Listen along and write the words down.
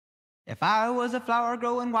If I was a flower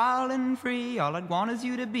growing wild and free, all I'd want is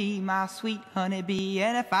you to be my sweet honeybee.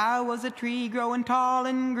 And if I was a tree growing tall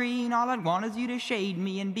and green, all I'd want is you to shade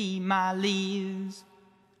me and be my leaves.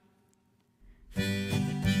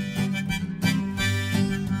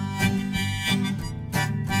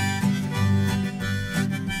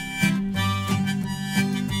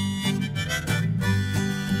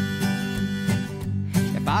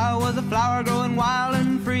 If I was a flower growing wild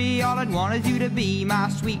and free, all I'd want is you to be my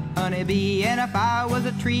sweet honeybee. And if I was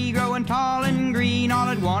a tree growing tall and green, all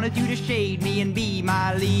I'd want is you to shade me and be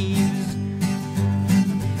my leaves.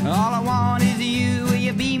 All I want is you, will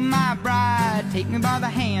you be my bride? Take me by the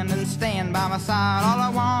hand and stand by my side. All I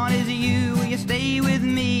want is you, will you stay with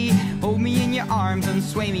me? Hold me in your arms and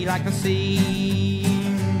sway me like the sea.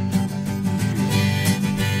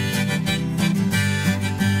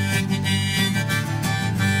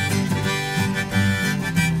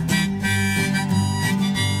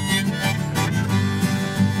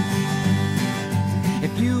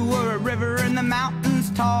 If you were a river in the mountains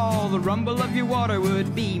tall, the rumble of your water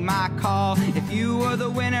would be my call. If you were the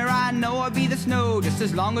winter, I know I'd be the snow, just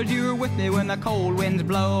as long as you were with me when the cold winds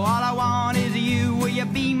blow. All I want is you, will you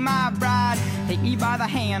be my bride? Take me by the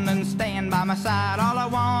hand and stand by my side. All I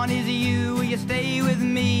want is you, will you stay with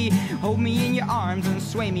me? Hold me in your arms and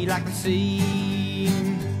sway me like the sea.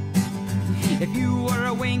 If you were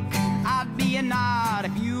a wink, I'd be a nod.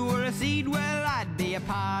 If you were a seed, well, I'd be a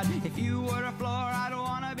pod. If you were a floor, I'd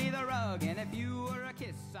wanna be the rug.